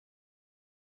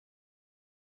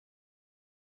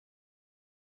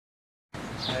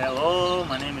Hello,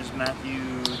 my name is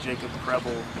Matthew Jacob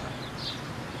Preble.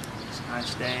 It's a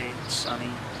nice day, it's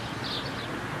sunny.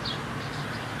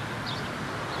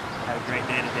 Had a great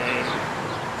day today.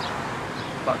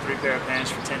 Bought 3 pair of pants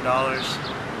for $10.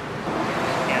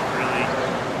 Can't really,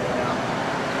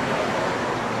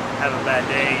 have a bad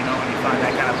day, when you find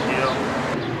that kind of deal.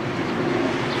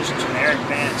 Just generic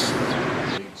pants.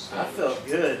 I felt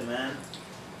good, man.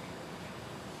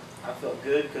 I felt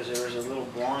good because there was a little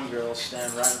blonde girl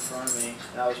standing right in front of me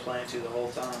that I was playing to the whole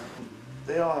time.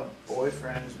 They all have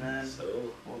boyfriends, man.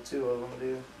 Well, 2 of them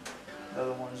do. The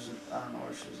other one's, I don't know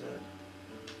where she's at.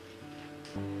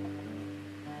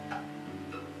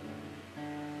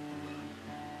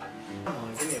 Come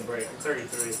on, give me a break. I'm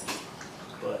 33.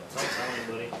 But don't tell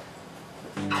anybody.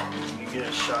 You get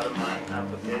a shot of my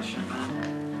application,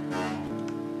 man.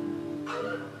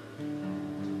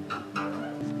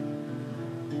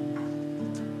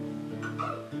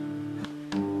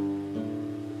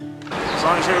 As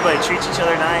long as everybody treats each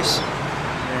other nice,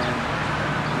 then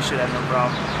we should have no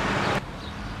problem.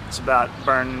 It's about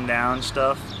burning down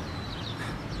stuff.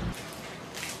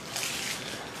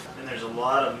 And there's a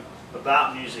lot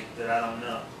about music that I don't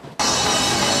know.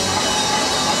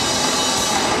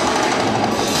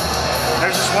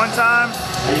 There's this one time,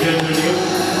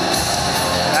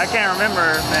 I can't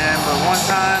remember, man, but one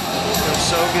time it was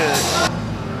so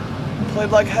good. Played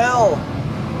like hell.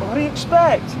 Well, what do you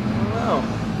expect? I don't know.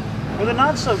 Well, they're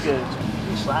not so good. You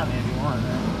can slap me if you want,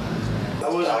 man.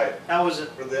 I wasn't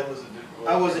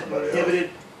inhibited.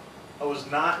 I was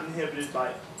not inhibited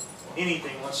by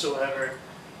anything whatsoever.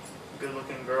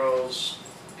 Good-looking girls,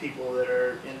 people that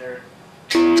are in their